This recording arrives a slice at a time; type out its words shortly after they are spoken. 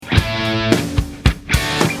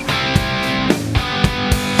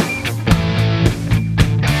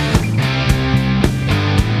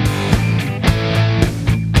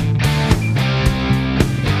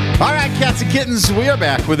Kittens, we are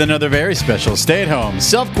back with another very special stay-at-home,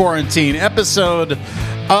 self-quarantine episode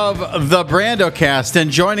of the Brandocast.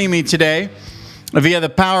 And joining me today via the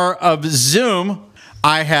power of Zoom,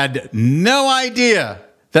 I had no idea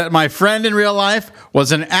that my friend in real life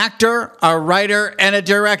was an actor, a writer, and a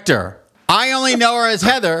director. I only know her as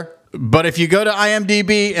Heather, but if you go to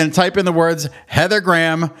IMDb and type in the words Heather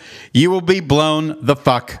Graham, you will be blown the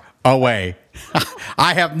fuck away.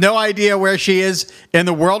 I have no idea where she is in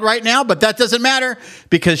the world right now, but that doesn't matter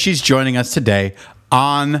because she's joining us today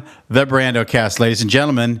on the Brandocast. Ladies and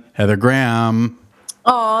gentlemen, Heather Graham.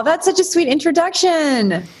 Oh, that's such a sweet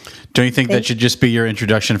introduction. Don't you think that should just be your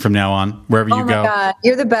introduction from now on, wherever you go? Oh my God,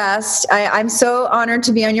 you're the best. I'm so honored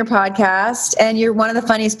to be on your podcast, and you're one of the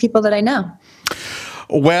funniest people that I know.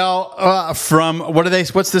 Well, from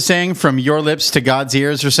what's the saying? From your lips to God's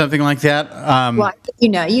ears, or something like that. Well, you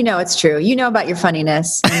know it's true. You know about your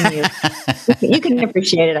funniness. And you can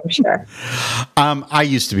appreciate it, I'm sure. I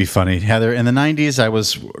used to be funny, Heather. In the '90s, I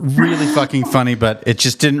was really fucking funny, but it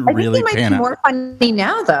just didn't really pan out. I think you might be more funny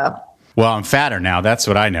now, though. Well, I'm fatter now. That's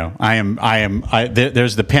what I know.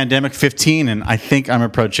 There's the pandemic 15, and I think I'm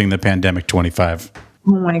approaching the pandemic 25.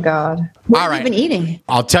 Oh my God. What have you been eating?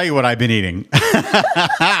 I'll tell you what I've been eating.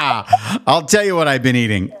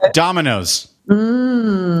 Domino's.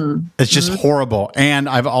 It's just horrible. And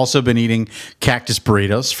I've also been eating cactus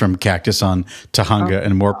burritos from Cactus on Tahunga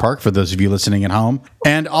and Moore Park, for those of you listening at home.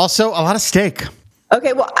 And also a lot of steak.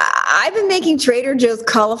 Okay, well, I've been making Trader Joe's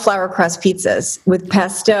cauliflower crust pizzas with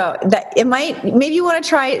pesto. Maybe you want to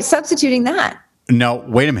try substituting that. No,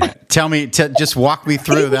 wait a minute. Just walk me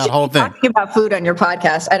through that whole thing. Talking about food on your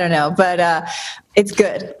podcast, I don't know, but it's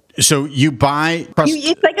good. So you buy...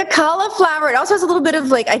 It's like a cauliflower. It also has a little bit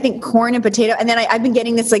of I think corn and potato. And then I've been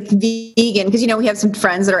getting this vegan, because, we have some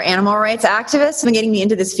friends that are animal rights activists. I've been getting me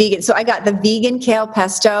into this vegan. So I got the vegan kale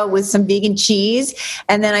pesto with some vegan cheese.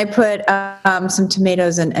 And then I put some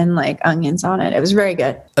tomatoes and onions on it. It was very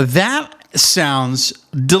good. That sounds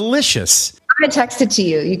delicious. I'm going to text it to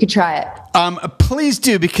you. You could try it. Please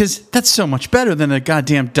do, because that's so much better than a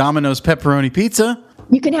goddamn Domino's pepperoni pizza.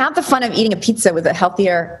 You can have the fun of eating a pizza with a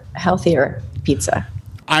healthier pizza.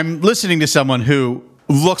 I'm listening to someone who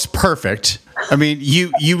looks perfect. I mean,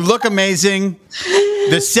 you look amazing.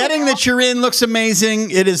 The setting that you're in looks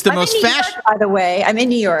amazing. It is the most fashion. By the way, I'm in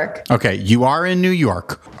New York. Okay, you are in New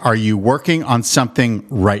York. Are you working on something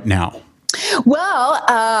right now? Well,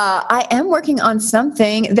 I am working on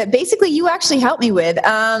something that basically you actually helped me with.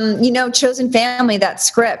 Chosen Family, that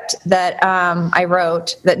script that I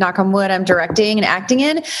wrote, that, knock on wood, I'm directing and acting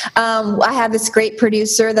in. I have this great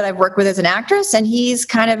producer that I've worked with as an actress, and he's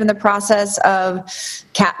kind of in the process of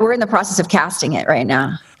we're in the process of casting it right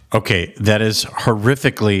now. Okay, that is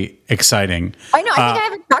horrifically exciting. I know. I think I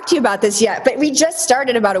haven't talked to you about this yet, but we just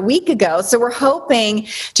started about a week ago. So we're hoping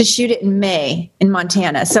to shoot it in May in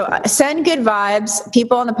Montana. So send good vibes.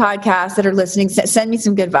 People on the podcast that are listening, send me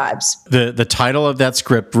some good vibes. The title of that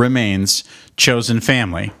script remains Chosen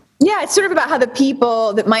Family. Yeah, it's sort of about how the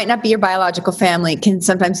people that might not be your biological family can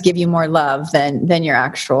sometimes give you more love than your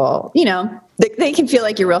actual, they can feel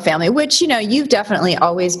like your real family, which, you've definitely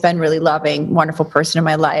always been really loving, wonderful person in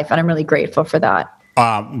my life. And I'm really grateful for that.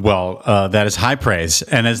 That is high praise.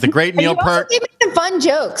 And as the great Neil Peart... You gave me some fun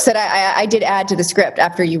jokes that I did add to the script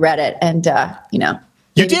after you read it. And,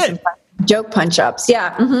 You did? Joke punch-ups.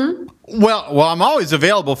 Yeah. Mm-hmm. Well, I'm always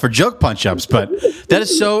available for joke punch-ups, but that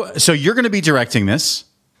is so you're going to be directing this.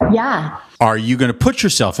 Yeah. Are you going to put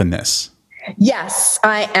yourself in this? Yes,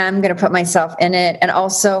 I am going to put myself in it, and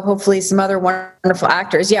also hopefully some other wonderful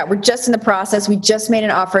actors. Yeah, we're just in the process. We just made an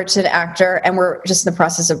offer to the actor, and we're just in the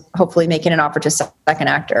process of hopefully making an offer to second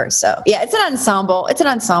actor. So yeah, it's an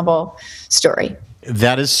ensemble story.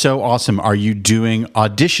 That is so awesome. Are you doing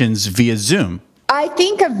auditions via Zoom? I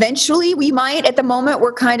think eventually we might. At the moment,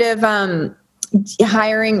 we're kind of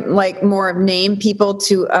hiring more name people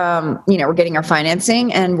to, we're getting our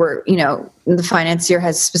financing, and the financier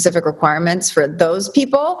has specific requirements for those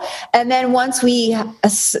people. And then once we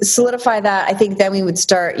solidify that, I think then we would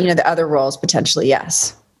start, the other roles potentially.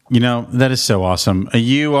 Yes. That is so awesome.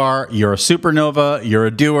 You're a supernova, you're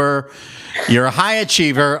a doer, you're a high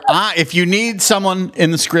achiever. If you need someone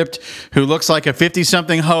in the script who looks like a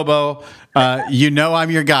 50-something hobo, I'm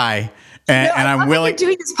your guy. And I'm willing. You're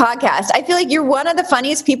doing this podcast. I feel like you're one of the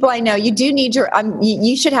funniest people I know. You do need your.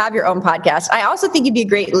 You should have your own podcast. I also think you'd be a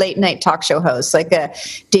great late night talk show host, like a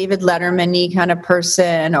David Letterman-y kind of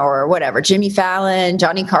person, or whatever. Jimmy Fallon,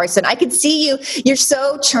 Johnny Carson. I could see you. You're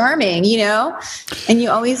so charming, and you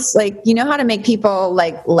always how to make people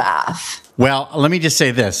laugh. Well, let me just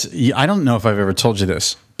say this. I don't know if I've ever told you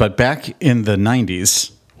this, but back in the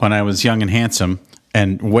 90s, when I was young and handsome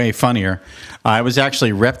and way funnier, I was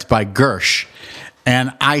actually repped by Gersh.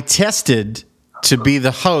 And I tested to be the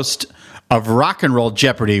host of Rock and Roll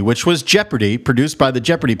Jeopardy, which was Jeopardy, produced by the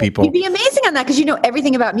Jeopardy people. You'd be amazing on that because you know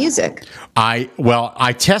everything about music.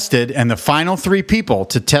 I tested, and the final 3 people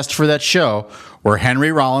to test for that show were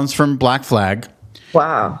Henry Rollins from Black Flag,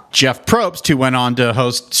 Wow. Jeff Probst, who went on to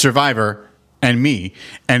host Survivor, and me.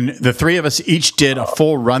 And the 3 of us each did a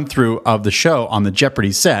full run-through of the show on the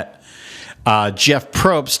Jeopardy set. Jeff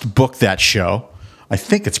Probst booked that show. I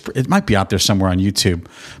think it might be out there somewhere on YouTube.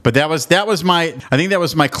 But that was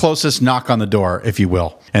my closest knock on the door, if you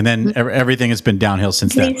will. And then everything has been downhill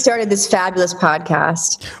since then. He started this fabulous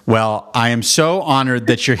podcast. Well, I am so honored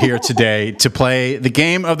that you're here today to play the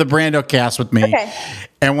game of the Brando Cast with me. Okay.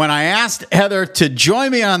 And when I asked Heather to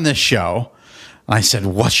join me on this show, I said,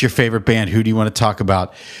 "What's your favorite band? Who do you want to talk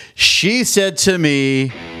about?" She said to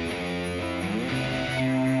me,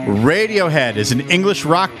 Radiohead is an English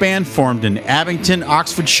rock band formed in Abington,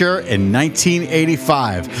 Oxfordshire in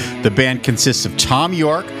 1985. The band consists of Tom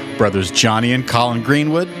York, brothers Johnny and Colin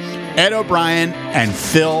Greenwood, Ed O'Brien, and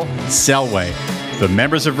Phil Selway. The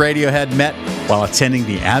members of Radiohead met while attending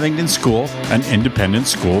the Abingdon School, an independent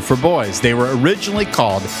school for boys. They were originally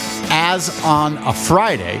called As on a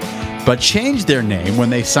Friday, but changed their name when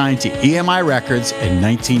they signed to EMI Records in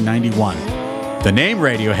 1991. The name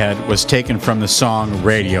Radiohead was taken from the song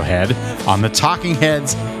Radiohead on the Talking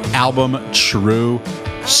Heads album True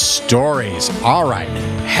Stories. All right,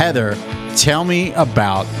 Heather, tell me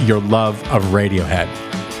about your love of Radiohead.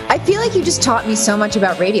 I feel like you just taught me so much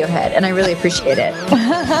about Radiohead, and I really appreciate it.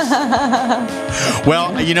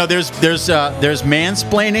 Well, you know, there's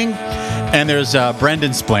mansplaining and there's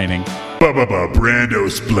Brendan-splaining.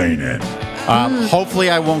 Brando-splaining. Hopefully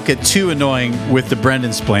I won't get too annoying with the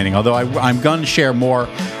Brendan-splaining, although I'm going to share more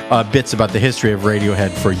bits about the history of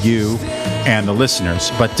Radiohead for you and the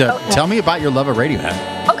listeners. But tell me about your love of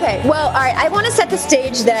Radiohead. Okay, well, all right. I want to set the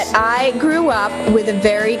stage that I grew up with a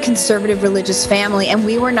very conservative religious family, and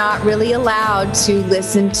we were not really allowed to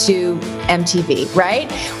listen to MTV,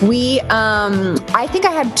 right? I think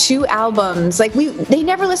I had 2 albums. They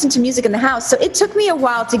never listened to music in the house, so it took me a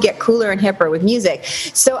while to get cooler and hipper with music.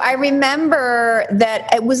 So I remember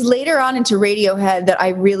that it was later on into Radiohead that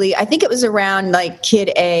I think it was around like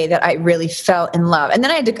Kid A that I really fell in love. And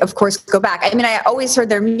then I had to, of course, go back. I mean, I always heard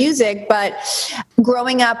their music, but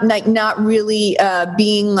growing up, like not really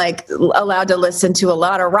being like allowed to listen to a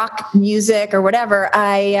lot of rock music or whatever,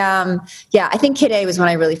 I think Kid A was when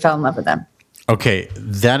I really fell in love with them. Okay,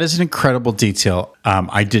 that is an incredible detail.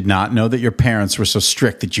 I did not know that your parents were so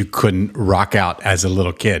strict that you couldn't rock out as a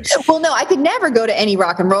little kid. Well, no, I could never go to any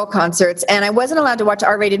rock and roll concerts, and I wasn't allowed to watch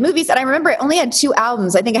R-rated movies. And I remember I only had 2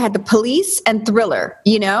 albums. I think I had The Police and Thriller.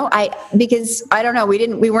 You know, because I don't know,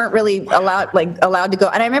 we weren't really allowed to go.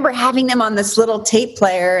 And I remember having them on this little tape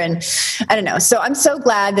player, and I don't know. So I'm so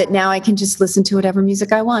glad that now I can just listen to whatever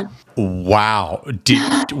music I want. Wow,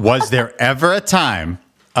 was there ever a time?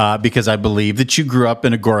 Because I believe that you grew up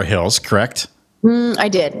in Agora Hills, correct? I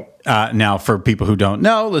did. Now, for people who don't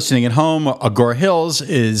know, listening at home, Agora Hills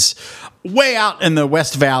is way out in the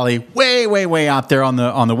West Valley, way, way, way out there on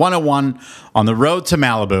the 101, on the road to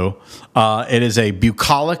Malibu. It is a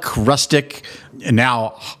bucolic, rustic,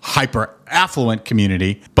 now hyper affluent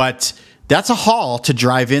community, but that's a haul to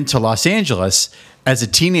drive into Los Angeles as a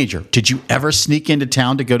teenager. Did you ever sneak into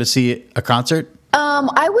town to go to see a concert?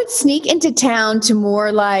 I would sneak into town to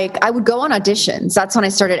more like, I would go on auditions. That's when I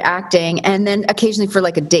started acting, and then occasionally for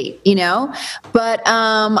like a date, you know? But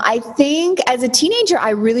I think as a teenager, I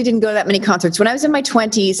really didn't go to that many concerts. When I was in my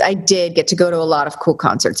 20s, I did get to go to a lot of cool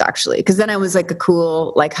concerts, actually, because then I was like a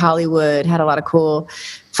cool, like Hollywood, had a lot of cool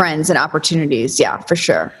friends and opportunities. Yeah, for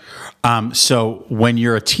sure. So when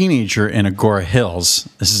you're a teenager in Agora Hills,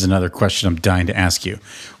 this is another question I'm dying to ask you.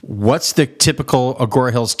 What's the typical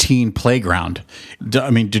Agora Hills teen playground?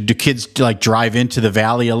 Do kids like drive into the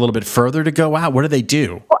valley a little bit further to go out? What do they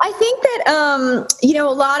do? Well, I think that,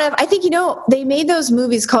 they made those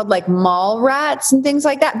movies called like Mall Rats and things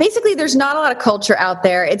like that. Basically, there's not a lot of culture out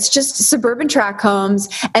there. It's just suburban tract homes,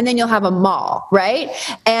 and then you'll have a mall, right?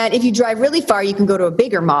 And if you drive really far, you can go to a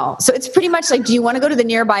bigger mall. So it's pretty much like, do you want to go to the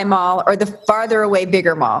nearby mall or the farther away,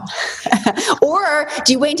 bigger mall? Or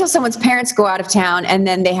do you wait until someone's parents go out of town and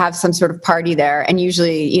then they have some sort of party there? And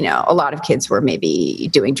usually, a lot of kids were maybe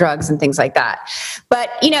doing drugs and things like that. But,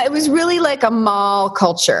 it was really like a mall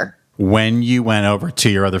culture. When you went over to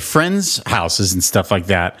your other friends' houses and stuff like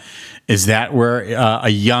that, is that where a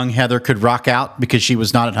young Heather could rock out because she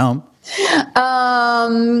was not at home?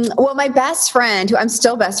 Well, my best friend, who I'm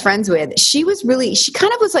still best friends with, she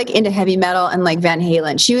kind of was like into heavy metal and like Van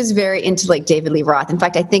Halen. She was very into like David Lee Roth. In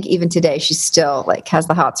fact, I think even today she still like has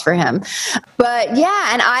the hots for him. But yeah,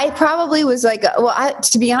 and I probably was like,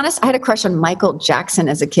 to be honest, I had a crush on Michael Jackson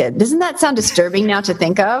as a kid. Doesn't that sound disturbing now to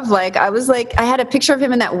think of? Like I had a picture of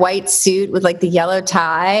him in that white suit with like the yellow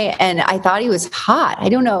tie, and I thought he was hot. I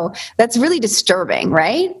don't know. That's really disturbing,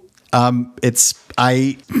 right?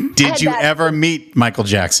 Did you ever meet Michael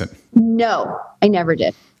Jackson? No, I never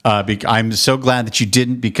did. I'm so glad that you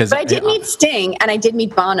didn't, because But I did meet Sting and I did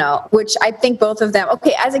meet Bono, which I think both of them.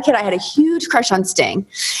 Okay, as a kid, I had a huge crush on Sting,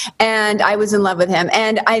 and I was in love with him.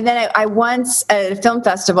 And I once at a film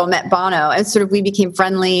festival met Bono, and sort of we became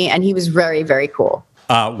friendly, and he was very, very cool.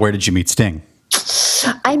 Where did you meet Sting?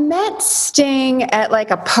 I met Sting at like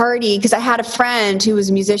a party because I had a friend who was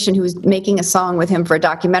a musician who was making a song with him for a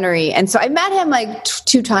documentary. And so I met him like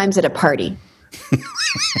 2 times at a party.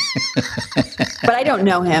 But I don't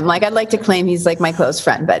know him. Like I'd like to claim he's like my close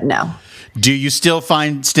friend, but no. Do you still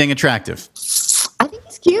find Sting attractive? I think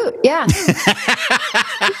he's cute. Yeah.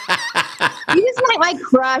 He was like my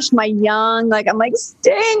crush, my young, like, I'm like,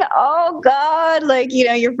 Sting, oh God. Like,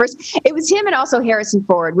 it was him and also Harrison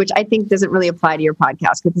Ford, which I think doesn't really apply to your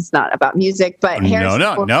podcast because it's not about music, but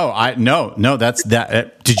Harrison Ford. No, that's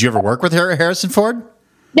that. Did you ever work with Harrison Ford?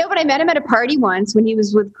 No, but I met him at a party once when he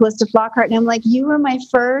was with Calista Flockhart, and I'm like, you were my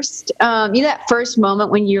first, that first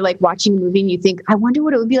moment when you're like watching a movie and you think, I wonder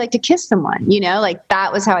what it would be like to kiss someone, like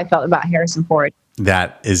that was how I felt about Harrison Ford.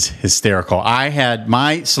 That is hysterical. I had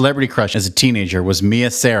my celebrity crush as a teenager was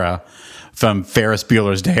Mia Sara from Ferris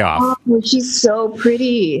Bueller's Day Off. Oh, she's so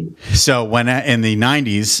pretty. So when in the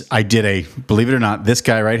 90s, I did believe it or not, this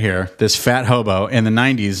guy right here, this fat hobo in the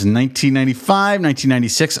 90s, in 1995,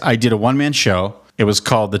 1996, I did a one-man show. It was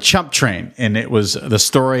called The Chump Train, and it was the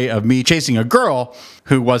story of me chasing a girl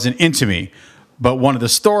who wasn't into me. But one of the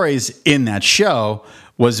stories in that show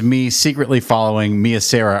was me secretly following Mia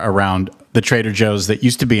Sara around the Trader Joe's that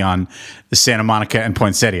used to be on the Santa Monica and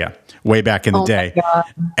Poinsettia way back in the day.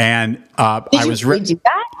 And I was really do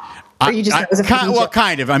that? Or you just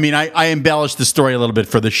kind of. I mean, I embellished the story a little bit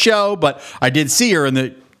for the show, but I did see her in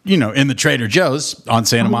the Trader Joe's on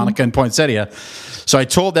Santa Monica and Poinsettia. So I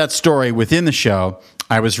told that story within the show.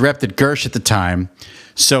 I was repped at Gersh at the time.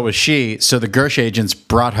 So was she. So the Gersh agents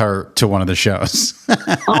brought her to one of the shows.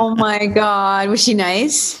 Oh my God. Was she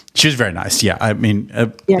nice? She was very nice. Yeah. I mean,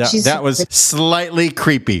 that was slightly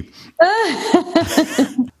creepy.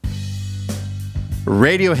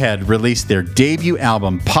 Radiohead released their debut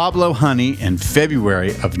album, Pablo Honey, in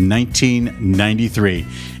February of 1993.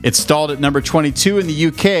 It stalled at number 22 in the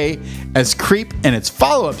UK as Creep and its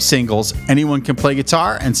follow-up singles, Anyone Can Play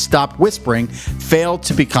Guitar and Stop Whispering, failed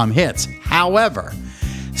to become hits. However,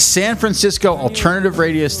 San Francisco alternative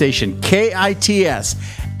radio station KITS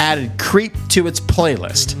added Creep to its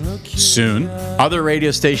playlist. Soon, other radio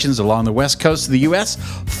stations along the west coast of the U.S.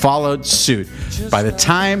 followed suit. By the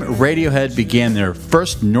time Radiohead began their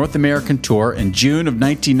first North American tour in June of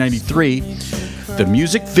 1993, the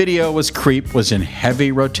music video was in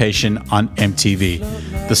heavy rotation on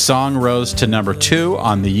MTV. The song rose to number 2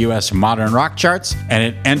 on the U.S. modern rock charts, and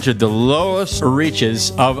it entered the lowest reaches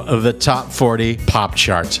of the top 40 pop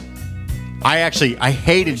chart. I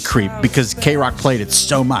hated Creep because K-Rock played it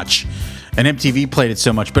so much and MTV played it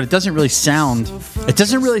so much, but it doesn't really sound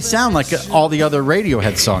like all the other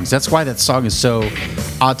Radiohead songs. That's why that song is so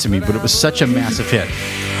odd to me, but it was such a massive hit.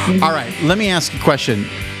 All right, let me ask a question.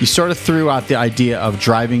 You sort of threw out the idea of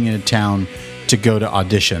driving into town to go to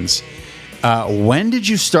auditions. When did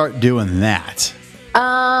you start doing that?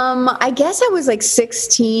 I guess I was like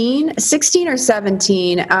 16 or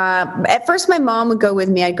 17. At first my mom would go with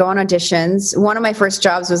me. I'd go on auditions. One of my first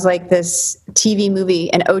jobs was like this TV movie,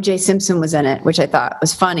 and O.J. Simpson was in it, which I thought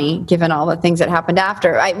was funny given all the things that happened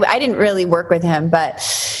after. I didn't really work with him, but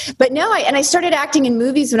no, I started acting in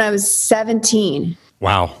movies when I was 17.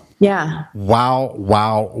 Wow. Yeah.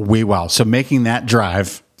 Wow. So making that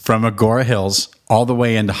drive from Agora Hills all the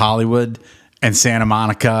way into Hollywood and Santa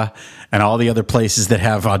Monica and all the other places that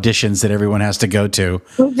have auditions that everyone has to go to.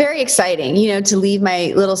 It was very exciting, to leave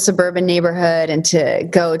my little suburban neighborhood and to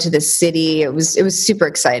go to the city. It was super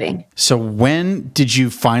exciting. So when did you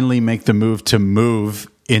finally make the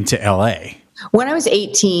move into LA? When I was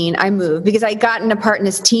 18, I moved because I got in a part in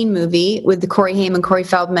this teen movie with the Corey Haim and Corey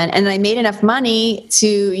Feldman, and I made enough money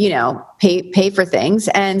to, pay for things.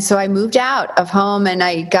 And so I moved out of home and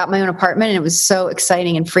I got my own apartment, and it was so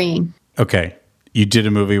exciting and freeing. Okay. You did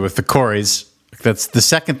a movie with the Coreys. That's the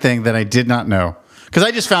second thing that I did not know. Because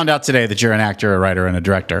I just found out today that you're an actor, a writer, and a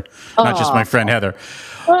director, not just my friend Heather.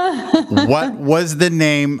 What was the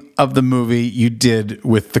name of the movie you did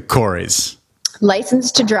with the Coreys? License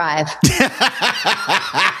to Drive.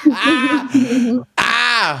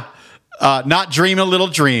 Not Dream a Little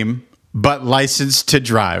Dream, but License to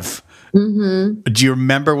Drive. Mm-hmm. Do you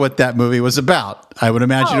remember what that movie was about? I would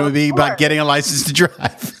imagine it would be about getting a license to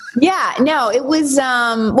drive. Yeah, no, it was, it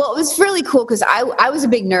was really cool because I was a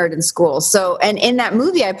big nerd in school. So, and in that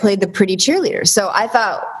movie, I played the pretty cheerleader. So I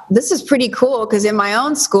thought this is pretty cool because in my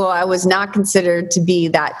own school, I was not considered to be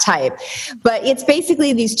that type. But it's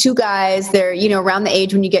basically these two guys, they're, around the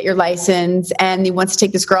age when you get your license, and they want to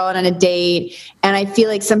take this girl out on a date. And I feel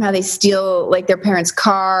like somehow they steal like their parents'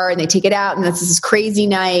 car and they take it out, and it's this crazy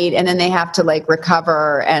night. And then they have to like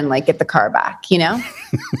recover and like get the car back,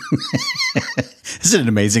 Isn't it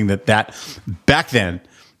amazing that back then,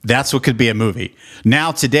 that's what could be a movie?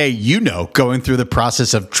 Now, today, going through the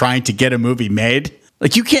process of trying to get a movie made,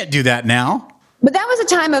 like you can't do that now. But that was a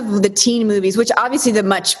time of the teen movies, which obviously the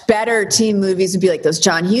much better teen movies would be like those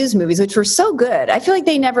John Hughes movies, which were so good. I feel like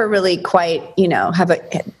they never really quite, have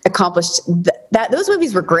accomplished that. Those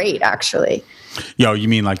movies were great, actually. You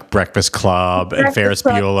mean like Breakfast Club and Ferris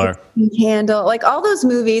Bueller? Handle, like all those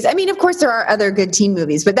movies. I mean, of course, there are other good teen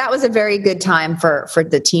movies, but that was a very good time for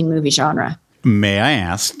the teen movie genre. May I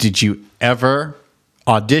ask, did you ever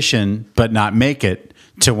audition but not make it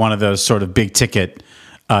to one of those sort of big ticket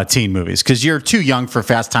teen movies? Because you're too young for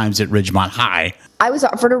Fast Times at Ridgemont High. I was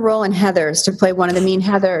offered a role in Heathers to play one of the mean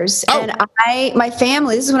Heathers. Oh. And my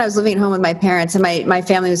family, this is when I was living at home with my parents, and my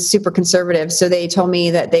family was super conservative. So they told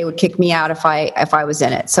me that they would kick me out if I was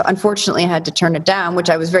in it. So unfortunately I had to turn it down,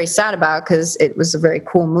 which I was very sad about because it was a very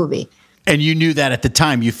cool movie. And you knew that at the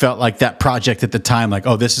time. You felt like that project at the time, like,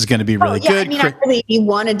 oh, this is going to be really good. I mean, I really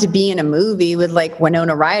wanted to be in a movie with like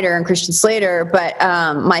Winona Ryder and Christian Slater, but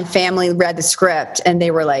my family read the script and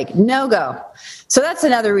they were like, no go. So that's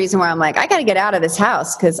another reason why I'm like, I got to get out of this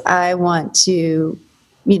house because I want to,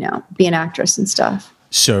 be an actress and stuff.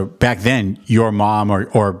 So back then, your mom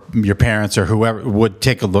or your parents or whoever would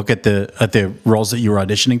take a look at the roles that you were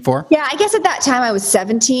auditioning for? Yeah, I guess at that time I was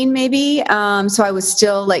 17 maybe. So I was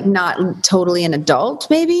still like not totally an adult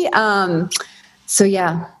maybe. So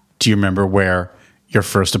yeah. Do you remember where your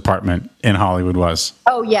first apartment in Hollywood was?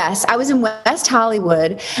 Oh, yes. I was in West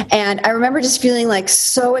Hollywood, and I remember just feeling like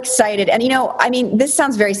so excited. And, this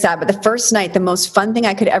sounds very sad, but the first night, the most fun thing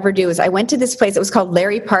I could ever do is I went to this place. It was called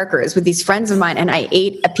Larry Parker's with these friends of mine, and I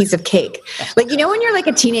ate a piece of cake. Like, when you're like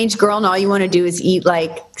a teenage girl and all you want to do is eat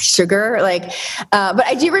like sugar, but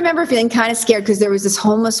I do remember feeling kind of scared because there was this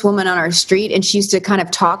homeless woman on our street, and she used to kind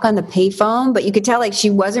of talk on the payphone, but you could tell like she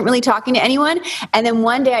wasn't really talking to anyone. And then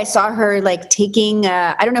one day I saw her like taking,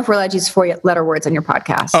 I don't know if we're allowed to use 4-letter words on your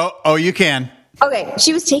podcast. Oh, you can. Okay,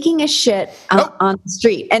 she was taking a shit on the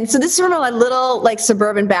street. And so this is from a little like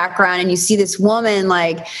suburban background, and you see this woman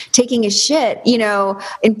like taking a shit,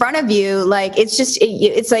 in front of you. Like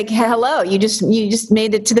it's like, hello, you just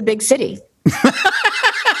made it to the big city.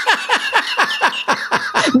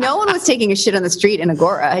 No one was taking a shit on the street in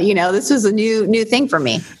Agora. This was a new thing for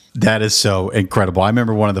me. That is so incredible. I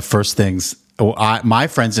remember one of the first things, my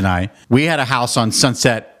friends and I, we had a house on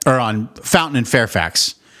Sunset or on Fountain in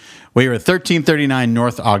Fairfax. We were at 1339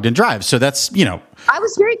 North Ogden Drive. So that's, I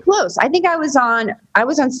was very close. I think I was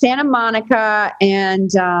on Santa Monica, and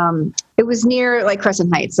it was near like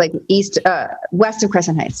Crescent Heights, like west of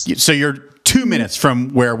Crescent Heights. So you're 2 minutes from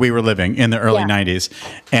where we were living in the early 90s.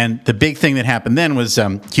 And the big thing that happened then was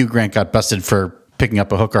Hugh Grant got busted for picking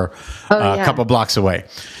up a hooker a couple blocks away.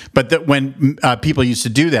 But when people used to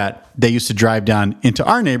do that, they used to drive down into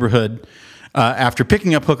our neighborhood after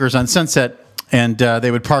picking up hookers on Sunset, and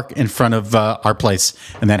they would park in front of our place.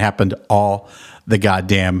 And that happened all the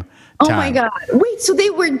goddamn time. Oh, my God. Wait, so they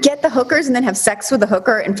would get the hookers and then have sex with the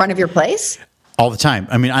hooker in front of your place? All the time.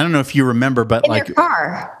 I mean, I don't know if you remember, but in their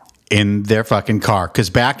car. In their fucking car. Because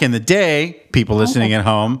back in the day, people listening at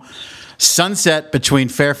home, Sunset between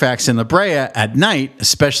Fairfax and La Brea at night,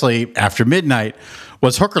 especially after midnight,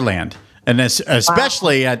 was Hookerland. And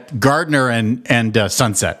especially at Gardner and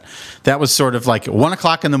Sunset. That was sort of like 1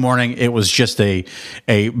 o'clock in the morning. It was just a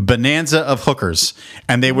bonanza of hookers.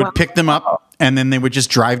 And they would pick them up, and then they would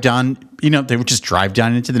just drive down, they would just drive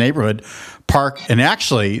down into the neighborhood, park. And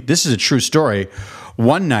actually, this is a true story.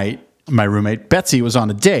 One night, my roommate Betsy was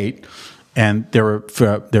on a date, and there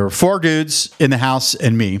were 4 dudes in the house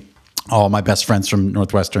and me, all my best friends from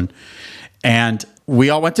Northwestern. And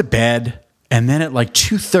we all went to bed. And then at like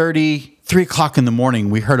 2:30, 3:00 in the morning,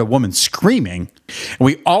 we heard a woman screaming, and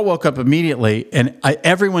we all woke up immediately, and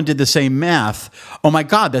everyone did the same math. Oh my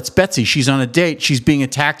God, that's Betsy. She's on a date. She's being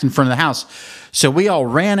attacked in front of the house. So we all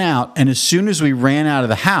ran out, and as soon as we ran out of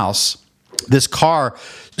the house, this car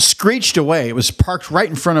screeched away. It was parked right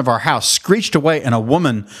in front of our house, screeched away, and a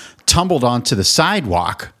woman tumbled onto the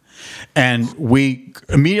sidewalk. And we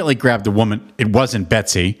immediately grabbed the woman. It wasn't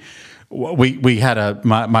Betsy. We had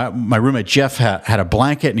my roommate Jeff had a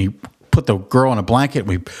blanket, and he put the girl in a blanket, and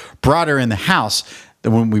we brought her in the house.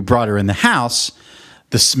 Then when we brought her in the house,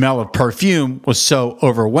 the smell of perfume was so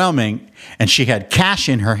overwhelming, and she had cash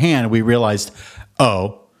in her hand. We realized,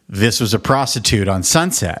 oh, this was a prostitute on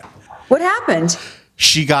Sunset. What happened?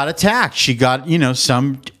 She got attacked. She got,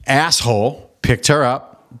 some asshole picked her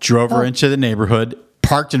up, drove her into the neighborhood,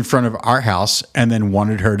 parked in front of our house, and then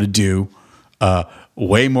wanted her to do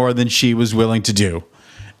way more than she was willing to do.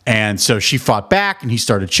 And so she fought back, and he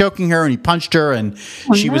started choking her, and he punched her, and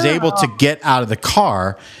she was able to get out of the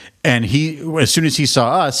car. And as soon as he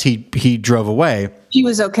saw us, he drove away. She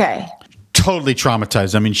was okay. Totally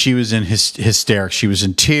traumatized. I mean, she was in hysterics. She was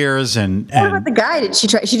in tears. And what about the guy? Did she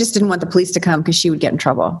try? She just didn't want the police to come because she would get in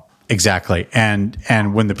trouble. Exactly. And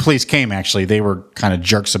when the police came, actually, they were kind of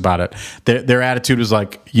jerks about it. Their attitude was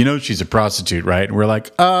like, she's a prostitute, right? And we're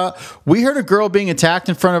like, we heard a girl being attacked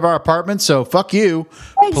in front of our apartment, so fuck you.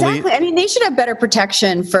 Exactly. Police. I mean, they should have better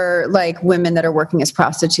protection for like women that are working as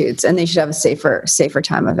prostitutes, and they should have a safer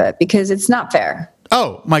time of it because it's not fair.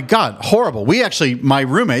 Oh my God, horrible. My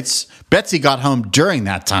roommates, Betsy got home during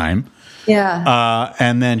that time. Yeah.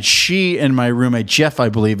 And then she and my roommate, Jeff, I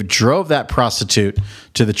believe, drove that prostitute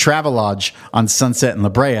to the Travelodge on Sunset and La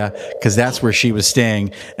Brea because that's where she was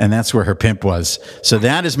staying and that's where her pimp was. So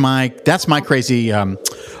that's my crazy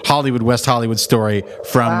West Hollywood story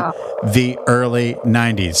from the early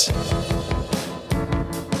 90s.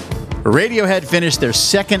 Radiohead finished their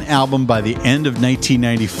second album by the end of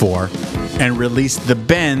 1994 and released The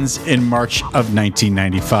Bends in March of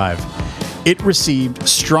 1995. It received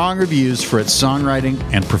strong reviews for its songwriting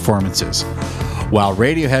and performances. While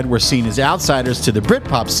Radiohead were seen as outsiders to the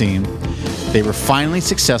Britpop scene, they were finally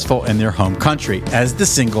successful in their home country as the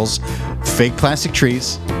singles Fake Plastic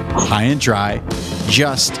Trees, High and Dry,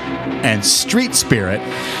 Just, and Street Spirit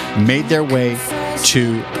made their way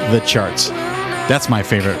to the charts. That's my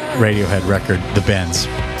favorite Radiohead record, The Bends.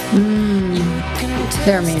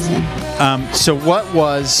 They're amazing. So what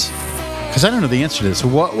was... Because I don't know the answer to this.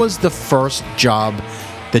 What was the first job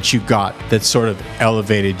that you got that sort of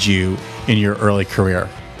elevated you in your early career?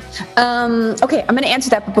 Okay, I'm going to answer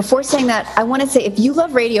that. But before saying that, I want to say if you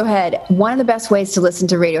love Radiohead, one of the best ways to listen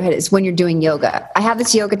to Radiohead is when you're doing yoga. I have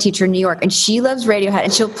this yoga teacher in New York, and she loves Radiohead,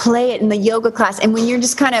 and she'll play it in the yoga class. And when you're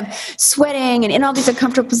just kind of sweating and in all these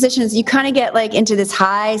uncomfortable positions, you kind of get like into this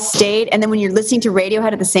high state. And then when you're listening to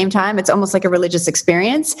Radiohead at the same time, it's almost like a religious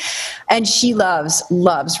experience. And she loves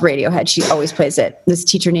Radiohead. She always plays it. This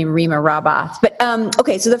teacher named Rima Rabath. But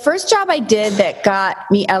okay, so the first job I did that got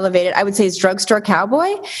me elevated, I would say, is Drugstore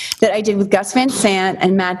Cowboy. That I did with Gus Van Sant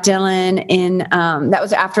and Matt Dillon in, that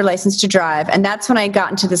was after License to Drive. And that's when I got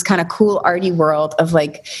into this kind of cool arty world of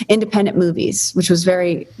like independent movies, which was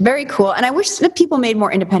very, very cool. And I wish that people made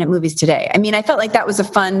more independent movies today. I mean, I felt like that was a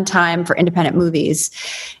fun time for independent movies.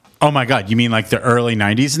 Oh my God. You mean like the early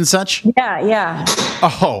 90s and such? Yeah.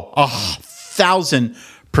 Oh,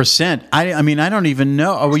 1,000%. I mean, I don't even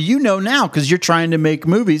know. Oh, well, you know now because you're trying to make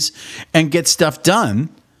movies and get stuff done.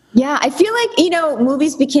 Yeah, I feel like,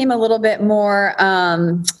 movies became a little bit more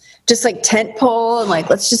just like tentpole and like,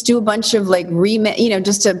 let's just do a bunch of like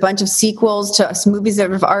just a bunch of sequels to some movies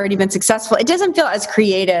that have already been successful. It doesn't feel as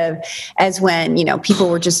creative as when, people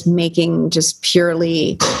were just making just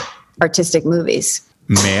purely artistic movies.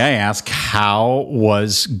 May I ask, how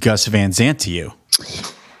was Gus Van Sant to you?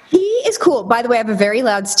 Is cool. By the way, I have a very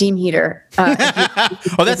loud steam heater.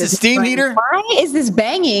 That's a steam heater? Why is this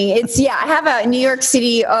banging? I have a New York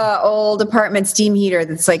City old apartment steam heater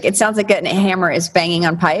that's like, it sounds like a hammer is banging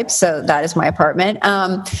on pipes. So that is my apartment.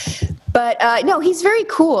 But no, he's very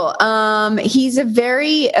cool. He's a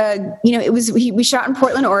very, we shot in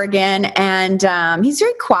Portland, Oregon, and he's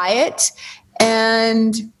very quiet.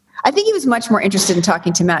 And I think he was much more interested in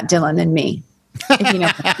talking to Matt Dillon than me. If you know.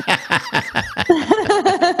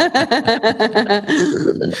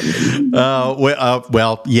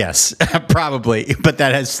 Well, yes, probably, but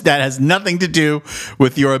that has nothing to do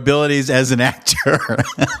with your abilities as an actor.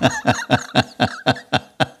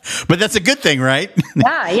 But that's a good thing, right?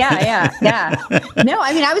 Yeah. No,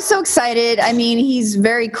 I mean, I was so excited. I mean, he's a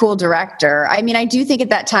very cool director. I mean, I do think at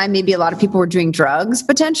that time, maybe a lot of people were doing drugs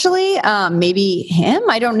potentially. Maybe him,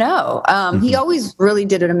 I don't know. He always really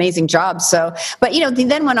did an amazing job. So, but he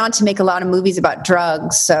then went on to make a lot of movies about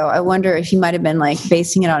drugs. So I wonder if he might have been like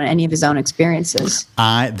basing it on any of his own experiences.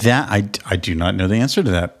 I do not know the answer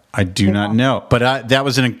to that. I do not know, but that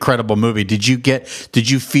was an incredible movie. Did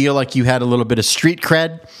you feel like you had a little bit of street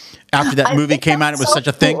cred after that movie came out? It was so such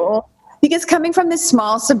a thing. Cool. Because coming from this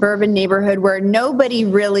small suburban neighborhood where nobody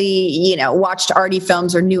really, watched arty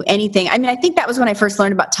films or knew anything. I mean, I think that was when I first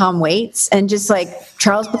learned about Tom Waits and just like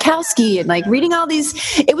Charles Bukowski and like reading all these.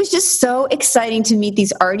 It was just so exciting to meet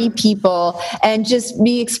these arty people and just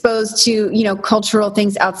be exposed to, cultural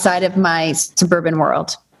things outside of my suburban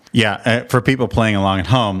world. Yeah, for people playing along at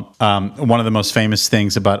home, one of the most famous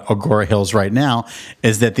things about Agoura Hills right now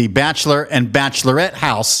is that the Bachelor and Bachelorette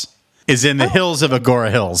house is in the hills of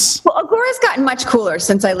Agoura Hills. Well, Agoura's gotten much cooler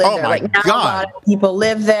since I lived there. My now God. A lot of people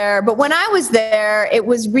live there. But when I was there, it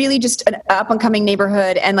was really just an up-and-coming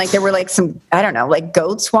neighborhood. And like there were like some, I don't know, like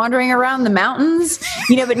goats wandering around the mountains.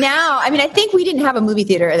 But now, I mean, I think we didn't have a movie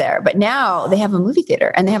theater there. But now they have a movie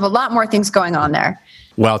theater. And they have a lot more things going on there.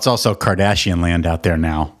 Well, it's also Kardashian land out there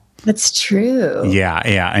now. That's true. Yeah.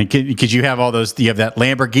 And because you have all those, you have that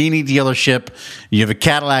Lamborghini dealership, you have a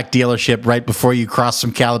Cadillac dealership right before you cross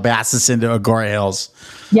from Calabasas into Agoura Hills.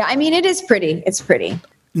 Yeah, I mean, it is pretty. It's pretty.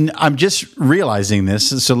 I'm just realizing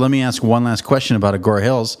this, so let me ask one last question about Agoura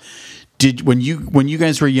Hills. When you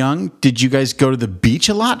guys were young, did you guys go to the beach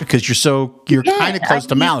a lot? Because you're kind of close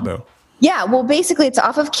to Malibu. Yeah, well, basically, it's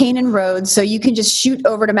off of Canaan Road, so you can just shoot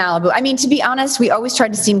over to Malibu. I mean, to be honest, we always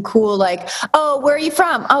tried to seem cool, like, oh, where are you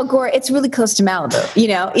from? Oh, Agoura, it's really close to Malibu,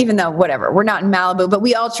 even though, whatever, we're not in Malibu, but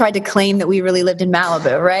we all tried to claim that we really lived in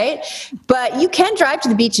Malibu, right? But you can drive to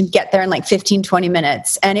the beach and get there in like 15, 20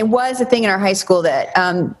 minutes. And it was a thing in our high school that,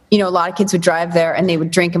 a lot of kids would drive there and they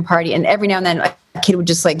would drink and party. And every now and then, a kid would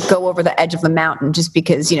just like go over the edge of the mountain just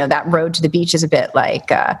because, that road to the beach is a bit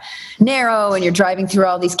like narrow and you're driving through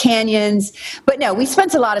all these canyons. But no, we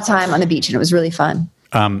spent a lot of time on the beach and it was really fun.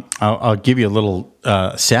 I'll give you a little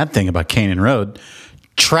sad thing about Canaan Road.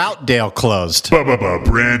 Troutdale closed.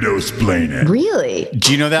 Brando's explain. Really?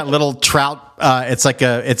 Do you know that little trout? It's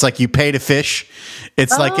like you pay to fish.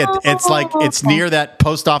 It's it's near that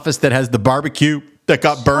post office that has the barbecue that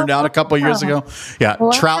got burned out a couple of years ago. Yeah,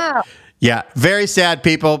 wow. Trout. Yeah, very sad,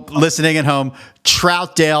 people listening at home.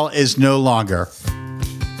 Troutdale is no longer.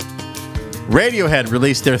 Radiohead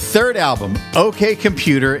released their third album, OK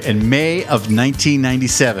Computer, in May of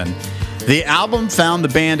 1997. The album found the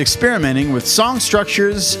band experimenting with song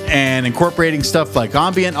structures and incorporating stuff like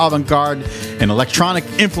ambient avant-garde and electronic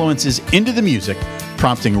influences into the music,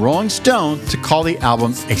 prompting Rolling Stone to call the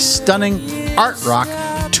album a stunning art rock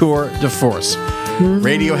tour de force.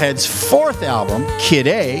 Radiohead's fourth album, Kid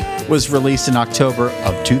A, was released in October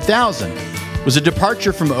of 2000. It was a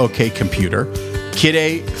departure from OK Computer. Kid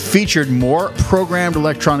A featured more programmed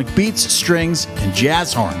electronic beats, strings, and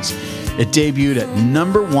jazz horns. It debuted at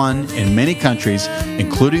 #1 in many countries,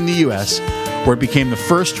 including the U.S., where it became the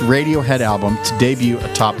first Radiohead album to debut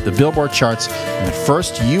atop the Billboard charts and the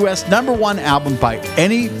first U.S. #1 album by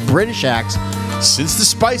any British act since the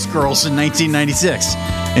Spice Girls in 1996.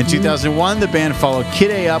 In 2001, the band followed Kid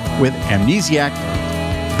A up with Amnesiac,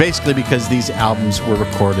 basically because these albums were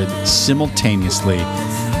recorded simultaneously.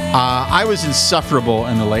 I was insufferable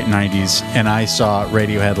in the late 90s, and I saw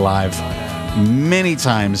Radiohead live many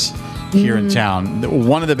times here in town.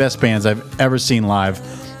 One of the best bands I've ever seen live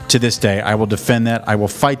to this day. I will defend that. I will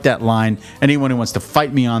fight that line. Anyone who wants to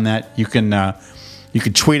fight me on that, you can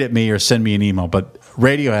tweet at me or send me an email. But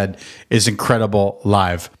Radiohead is incredible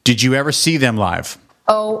live. Did you ever see them live?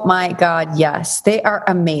 Oh my God, yes. They are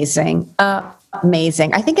amazing.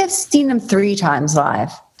 Amazing. I think I've seen them 3 times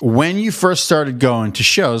live. When you first started going to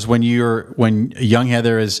shows, when young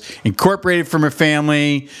Heather is incorporated from her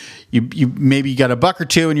family, you maybe got $1 or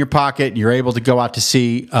 $2 in your pocket, and you're able to go out to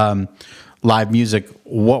see live music.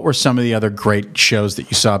 What were some of the other great shows that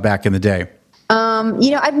you saw back in the day?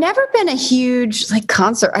 I've never been a huge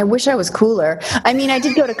concert. I wish I was cooler. I mean, I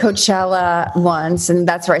did go to Coachella once, and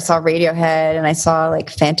that's where I saw Radiohead, and I saw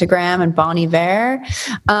Fantagram and Bon Iver.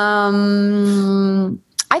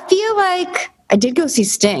 I feel like I did go see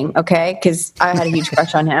Sting, okay, because I had a huge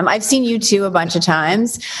crush on him. I've seen U2 a bunch of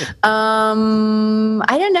times. I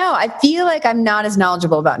don't know. I feel like I'm not as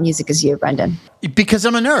knowledgeable about music as you, Brendan. Because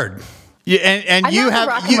I'm a nerd. Yeah, and I'm you not have the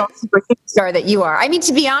rock and roll superstar that you are. I mean,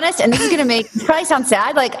 to be honest, and this is going to probably sound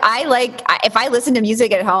sad. Like if I listen to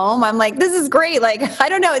music at home, I'm like, this is great. Like, I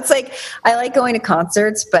don't know. It's like, I like going to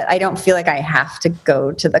concerts, but I don't feel like I have to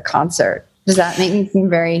go to the concert. Does that make me seem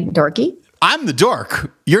very dorky? I'm the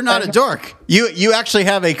dork. You're not a dork. You actually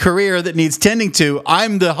have a career that needs tending to.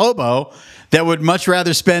 I'm the hobo that would much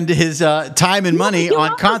rather spend his time and money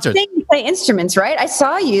on concerts. You play instruments, right? I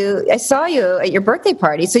saw you at your birthday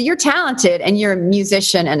party. So you're talented and you're a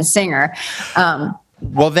musician and a singer.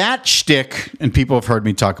 Well, that shtick, and people have heard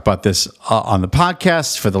me talk about this on the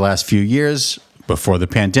podcast for the last few years. Before the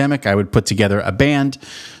pandemic, I would put together a band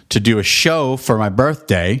to do a show for my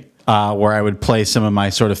birthday where I would play some of my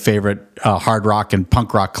sort of favorite hard rock and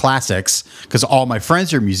punk rock classics because all my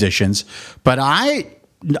friends are musicians. But I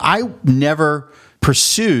never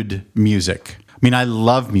pursued music. I mean, I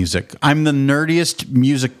love music. I'm the nerdiest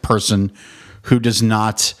music person who does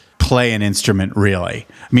not play an instrument, really.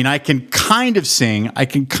 I mean, I can kind of sing, I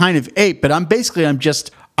can kind of ape, but I'm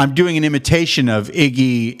doing an imitation of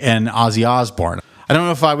Iggy and Ozzy Osbourne. I don't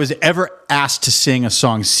know if I was ever asked to sing a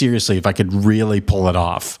song seriously, if I could really pull it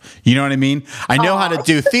off. You know what I mean? I know how to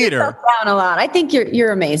do theater. Down a lot. I think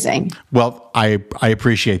you're amazing. Well, I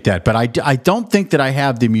appreciate that, but I don't think that I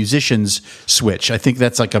have the musician's switch. I think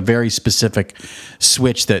that's like a very specific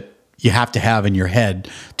switch that you have to have in your head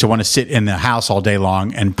to want to sit in the house all day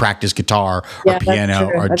long and practice guitar or piano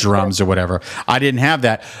or drums or whatever. I didn't have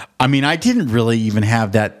that. I mean, I didn't really even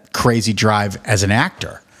have that crazy drive as an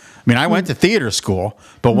actor. I mean, I went to theater school,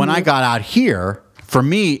 but when I got out here, for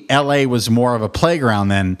me, LA was more of a playground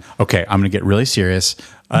than, okay, I'm going to get really serious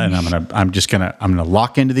and I'm going to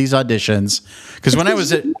lock into these auditions. Because when I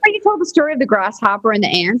was at, you told the story of the grasshopper and the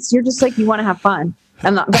ants, you're just like, you want to have fun.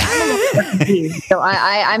 I'm not, but I'm a little confused. So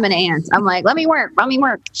I'm an ant. I'm like, let me work. But you're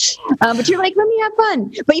like, let me have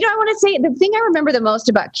fun. But you know, I want to say the thing I remember the most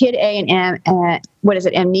about Kid A and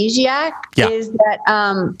Amnesiac is that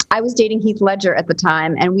I was dating Heath Ledger at the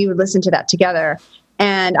time, and we would listen to that together.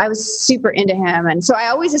 And I was super into him, and so I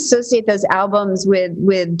always associate those albums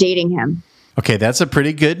with dating him. Okay, that's a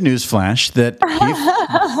pretty good news flash that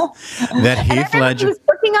Heath Ledger. He was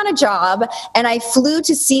working on a job, and I flew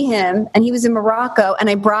to see him, and he was in Morocco, and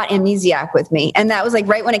I brought Amnesiac with me, and that was like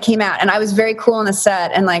right when it came out, and I was very cool on the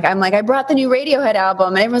set, and I'm like, I brought the new Radiohead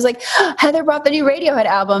album, and everyone's like, Heather brought the new Radiohead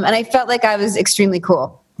album, and I felt like I was extremely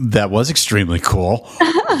cool. That was extremely cool.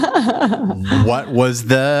 What was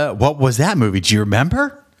that movie? Do you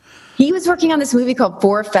remember? He was working on this movie called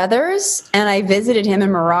Four Feathers, and I visited him in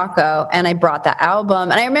Morocco, and I brought that album.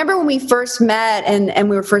 And I remember when we first met and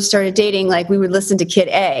we first started dating, like we would listen to Kid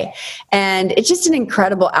A, and it's just an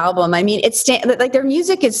incredible album. I mean, it's like their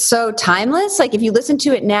music is so timeless. Like if you listen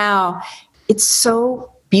to it now, it's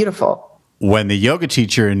so beautiful. When the yoga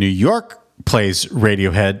teacher in New York plays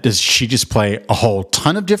Radiohead, does she just play a whole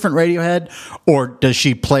ton of different Radiohead, or does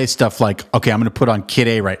she play stuff like, okay, I'm going to put on Kid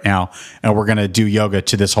A right now and we're going to do yoga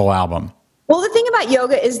to this whole album? Well, the thing about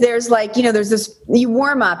yoga is there's like, there's this, you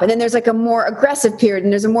warm up, and then there's like a more aggressive period,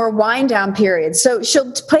 and there's a more wind down period. So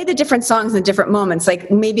she'll play the different songs in different moments.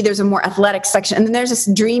 Like maybe there's a more athletic section, and then there's this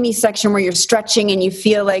dreamy section where you're stretching and you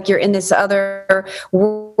feel like you're in this other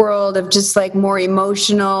world of just like more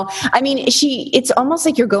emotional. I mean, it's almost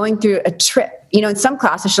like you're going through a trip. In some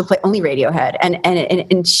classes she'll play only Radiohead,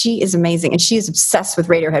 and she is amazing, and she is obsessed with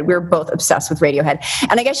Radiohead. We were both obsessed with Radiohead.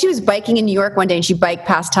 And I guess she was biking in New York one day, and she biked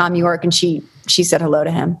past Tom York, and she said hello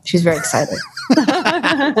to him. She was very excited.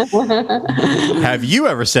 Have you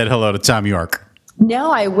ever said hello to Tom York?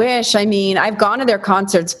 No, I wish. I mean, I've gone to their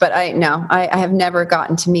concerts, but I have never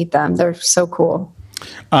gotten to meet them. They're so cool.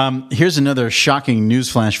 Here's another shocking news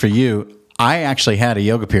flash for you. I actually had a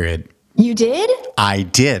yoga period. You did? I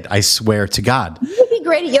did. I swear to God. You would be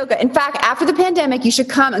great at yoga. In fact, after the pandemic, you should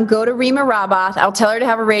come and go to Rima Rabath. I'll tell her to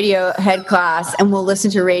have a Radiohead class, and we'll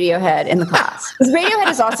listen to Radiohead in the class. Because Radiohead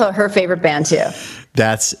is also her favorite band, too.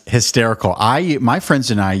 That's hysterical. My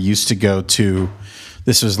friends and I used to go to,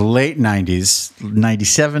 this was late 90s,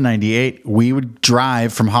 97, 98. We would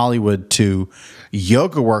drive from Hollywood to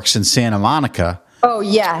Yoga Works in Santa Monica. Oh,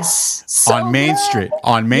 yes. On Main Street.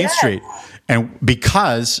 And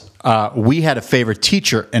because we had a favorite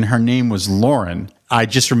teacher, and her name was Lauren, I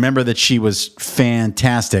just remember that she was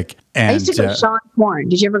fantastic. And I used to go to Sean Corn.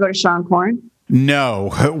 Did you ever go to Sean Corn? No.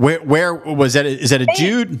 Where was that? Is that a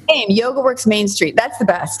Jude? Yoga Works Main Street. That's the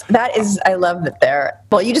best. I love it there.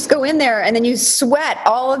 Well, you just go in there and then you sweat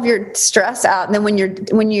all of your stress out. And then when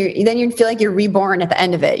you feel like you're reborn at the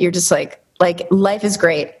end of it, you're just like life is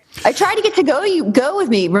great. I tried to get to go with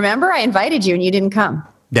me. Remember, I invited you and you didn't come.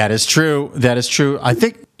 That is true. That is true. I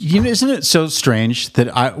think, isn't it so strange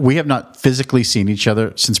that we have not physically seen each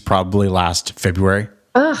other since probably last February?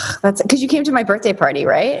 Ugh, that's because you came to my birthday party,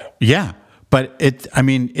 right? Yeah, but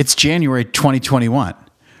it's January 2021,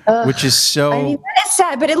 which is so. I mean, that is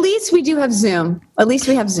sad, but at least we do have Zoom. At least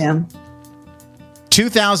we have Zoom.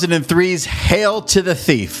 2003's "Hail to the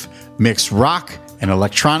Thief" mixed rock and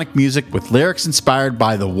electronic music with lyrics inspired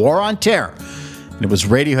by the War on Terror. And it was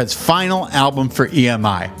Radiohead's final album for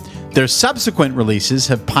EMI. Their subsequent releases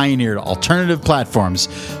have pioneered alternative platforms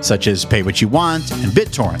such as Pay What You Want and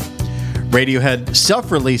BitTorrent. Radiohead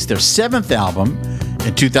self-released their 7th album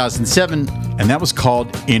in 2007, and that was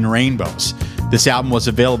called In Rainbows. This album was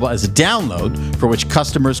available as a download for which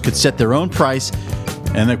customers could set their own price,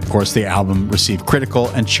 and of course the album received critical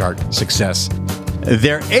and chart success.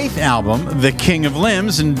 Their 8th album, The King of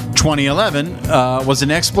Limbs, in 2011, was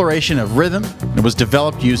an exploration of rhythm. It was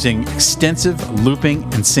developed using extensive looping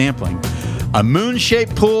and sampling. A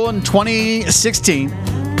moon-shaped pool in 2016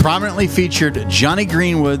 prominently featured Johnny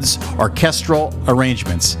Greenwood's orchestral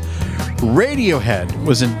arrangements. Radiohead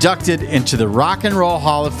was inducted into the Rock and Roll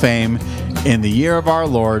Hall of Fame in the year of our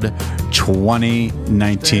Lord,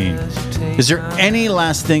 2019. Is there any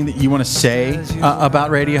last thing that you want to say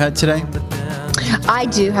about Radiohead today? I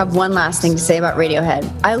do have one last thing to say about Radiohead.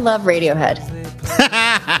 I love Radiohead.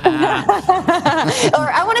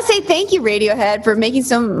 Or I want to say thank you, Radiohead, for making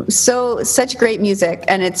such great music,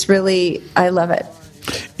 and it's really, I love it.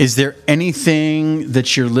 Is there anything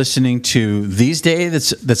that you're listening to these days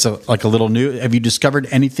that's like a little new? Have you discovered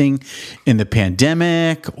anything in the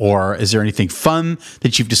pandemic, or is there anything fun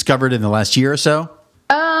that you've discovered in the last year or so?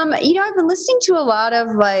 I've been listening to a lot of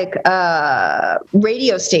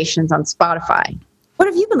radio stations on Spotify. What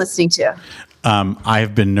have you been listening to? I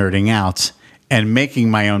have been nerding out and making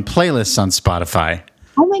my own playlists on Spotify.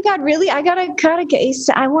 Oh my God, really? I gotta get.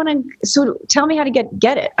 I want to. So tell me how to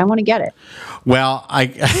get it. I want to get it. Well, I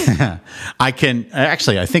can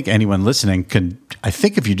actually. I think anyone listening can. I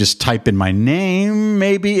think if you just type in my name,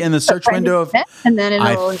 maybe in the search window and then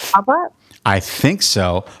it'll pop up. I think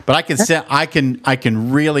so, but I can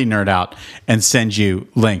really nerd out and send you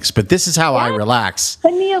links. But this is how I relax.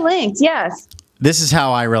 Send me a link. Yes. This is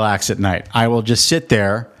how I relax at night. I will just sit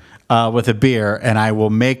there with a beer, and I will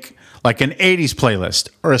make like an 80s playlist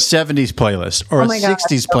or a 70s playlist or a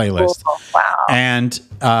 60s playlist. Cool. Wow. And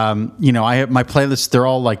I have my playlists. They're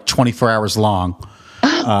all like 24 hours long.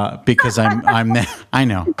 Because I know.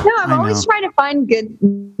 No, I'm always trying to find good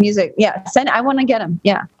music. Yeah, I want to get them.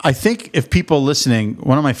 Yeah. I think if people listening,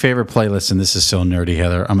 one of my favorite playlists, and this is so nerdy,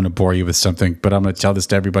 Heather, I'm going to bore you with something, but I'm going to tell this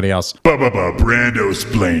to everybody else.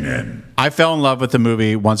 Brando-splaining. I fell in love with the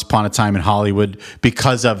movie Once Upon a Time in Hollywood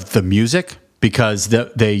because of the music, because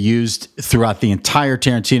they used throughout the entire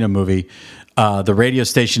Tarantino movie the radio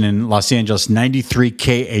station in Los Angeles, 93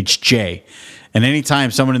 KHJ. And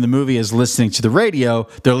anytime someone in the movie is listening to the radio,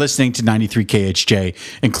 they're listening to 93 KHJ,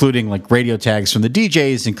 including like radio tags from the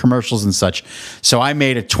DJs and commercials and such. So I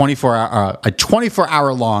made a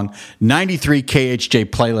 24-hour long 93 KHJ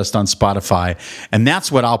playlist on Spotify, and that's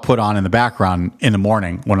what I'll put on in the background in the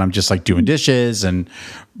morning when I'm just like doing dishes and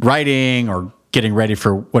writing or getting ready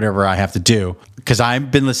for whatever I have to do. Because I've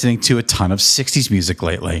been listening to a ton of 60s music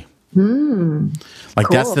lately. Cool.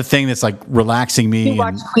 That's the thing that's like relaxing me. You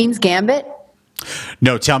watch Queen's Gambit?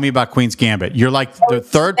 No, tell me about Queen's Gambit. You're like the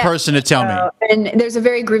third person to tell me. And there's a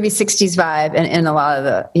very groovy 60s vibe in a lot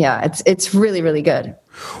of it's really, really good.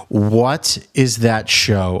 What is that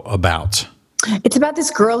show about? It's about this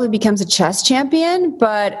girl who becomes a chess champion,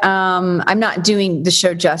 but I'm not doing the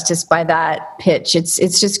show justice by that pitch.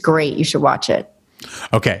 It's just great. You should watch it.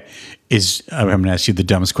 Okay. I'm going to ask you the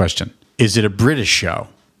dumbest question. Is it a British show?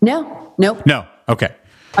 No. Nope. No. Okay.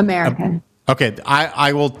 American. Okay,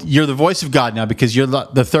 I will. You're the voice of God now because you're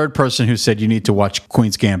the third person who said you need to watch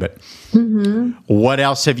Queen's Gambit. Mm-hmm. What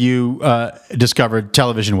else have you discovered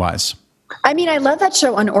television-wise? I mean, I love that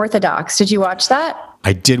show Unorthodox. Did you watch that?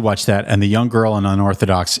 I did watch that, and the young girl in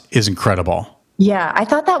Unorthodox is incredible. Yeah, I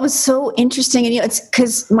thought that was so interesting. And it's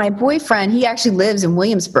because my boyfriend, he actually lives in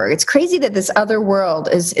Williamsburg. It's crazy that this other world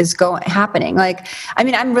is happening. Like, I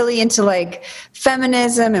mean, I'm really into like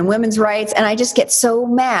feminism and women's rights, and I just get so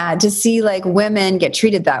mad to see like women get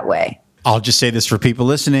treated that way. I'll just say this for people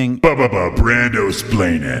listening.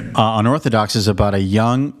 Brando-splaining. Unorthodox is about a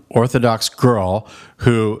young Orthodox girl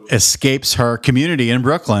who escapes her community in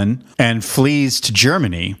Brooklyn and flees to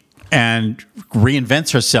Germany and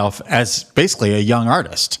reinvents herself as basically a young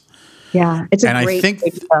artist. Yeah, it's great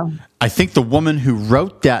show. I think the woman who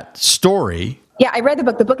wrote that story Yeah, I read the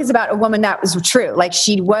book. The book is about a woman that was true. Like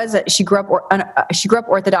she grew up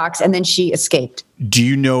Orthodox, and then she escaped. Do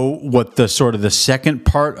you know what the sort of the second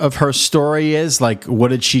part of her story is? Like, what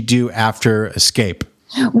did she do after escape?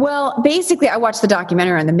 Well, basically, I watched the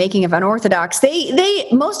documentary on the making of Unorthodox. A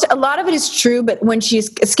lot of it is true, but when she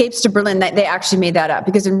escapes to Berlin, they actually made that up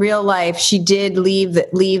because in real life she did leave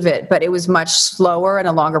it, but it was much slower and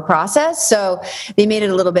a longer process. So they made it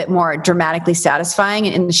a little bit more dramatically satisfying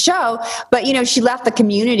in the show. But she left the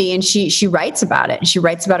community and she writes about it. She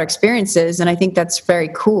writes about her experiences, and I think that's very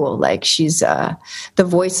cool. Like she's the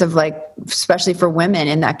voice of especially for women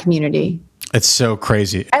in that community. It's so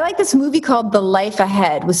crazy. I like this movie called The Life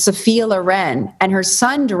Ahead with Sophia Loren, and her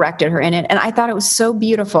son directed her in it, and I thought it was so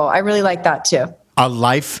beautiful. I really like that too. A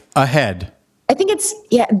Life Ahead. I think it's,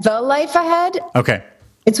 The Life Ahead. Okay.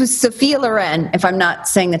 It's with Sophia Loren, if I'm not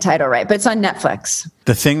saying the title right, but it's on Netflix.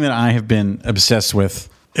 The thing that I have been obsessed with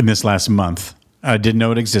in this last month, I didn't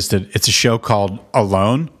know it existed. It's a show called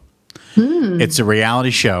Alone. It's a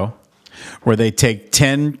reality show where they take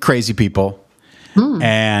 10 crazy people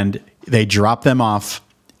and they drop them off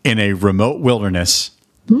in a remote wilderness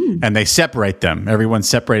and they separate them. Everyone's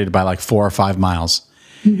separated by 4 or 5 miles.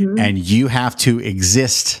 And you have to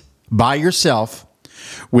exist by yourself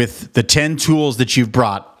with the 10 tools that you've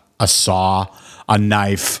brought: a saw, a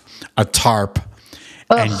knife, a tarp.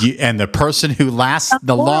 And the person who lasts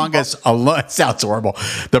the longest alone, it sounds horrible.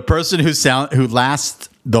 The person who lasts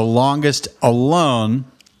the longest alone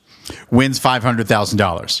wins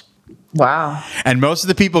 $500,000. Wow. And most of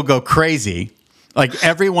the people go crazy. Like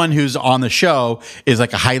everyone who's on the show is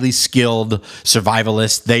like a highly skilled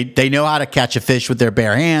survivalist. They know how to catch a fish with their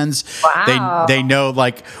bare hands. Wow. They know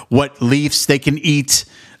what leaves they can eat.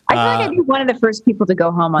 I feel like I'd be one of the first people to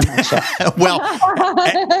go home on that show. Well,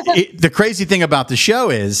 the crazy thing about the show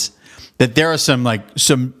is that there are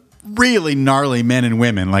some really gnarly men and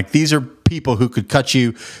women. Like these are people who could cut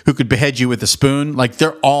you, who could behead you with a spoon. Like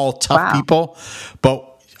they're all tough people, but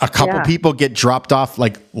a couple people get dropped off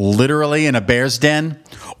literally in a bear's den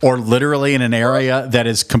or literally in an area that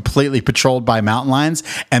is completely patrolled by mountain lions,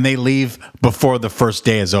 and they leave before the first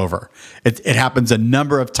day is over. It happens a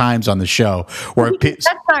number of times on the show where that's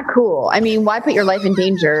not cool. I mean, why put your life in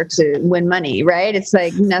danger to win money, right? It's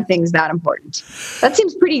like nothing's that important. That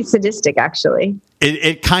seems pretty sadistic, actually.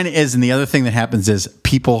 It kind of is. And the other thing that happens is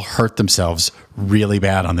people hurt themselves really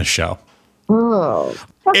bad on the show. Oh,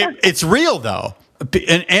 it's real though.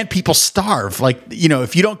 And people starve.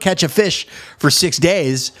 If you don't catch a fish for 6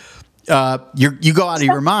 days, you go out of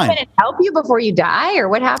your mind. Can it help you before you die, or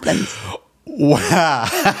what happens?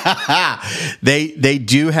 Wow. They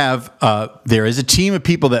do have. There is a team of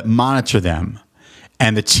people that monitor them,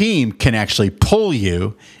 and the team can actually pull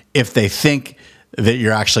you if they think that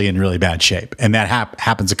you're actually in really bad shape, and that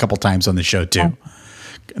happens a couple times on the show too.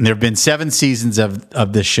 And there have been 7 seasons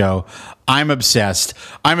of this show. I'm obsessed.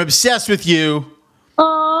 I'm obsessed with you.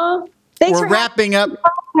 Aw, thanks We're wrapping up.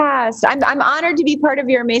 Podcast. I'm honored to be part of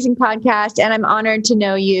your amazing podcast, and I'm honored to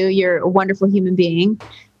know you. You're a wonderful human being.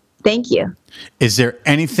 Thank you. Is there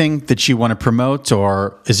anything that you want to promote,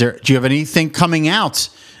 or do you have anything coming out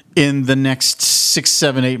in the next 6,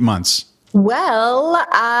 7, 8 months? Well,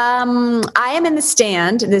 I am in The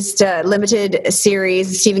Stand, this limited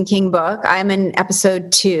series Stephen King book. I'm in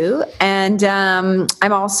episode 2, and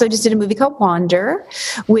I'm also just did a movie called Wander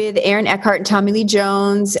with Aaron Eckhart and Tommy Lee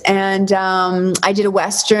Jones, and I did a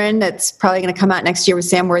Western that's probably going to come out next year with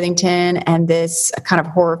Sam Worthington, and this kind of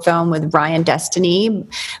horror film with Ryan Destiny.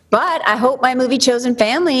 But I hope my movie Chosen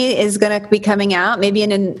Family is going to be coming out maybe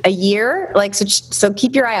in a year. So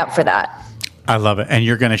keep your eye out for that. I love it. And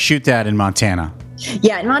you're going to shoot that in Montana.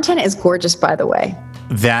 Yeah, and Montana is gorgeous, by the way.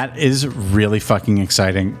 That is really fucking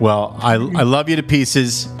exciting. Well, I love you to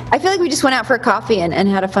pieces. I feel like we just went out for a coffee and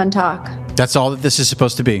had a fun talk. That's all that this is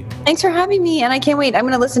supposed to be. Thanks for having me, and I can't wait. I'm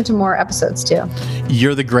going to listen to more episodes, too.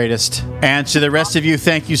 You're the greatest. And to the rest of you,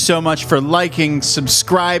 thank you so much for liking,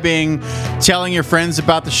 subscribing, telling your friends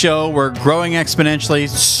about the show. We're growing exponentially.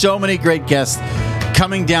 So many great guests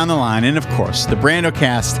coming down the line. And of course, the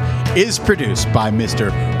Brandocast is produced by Mr.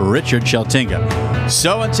 Richard Sheltinga.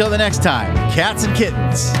 So until the next time, cats and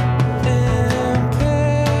kittens,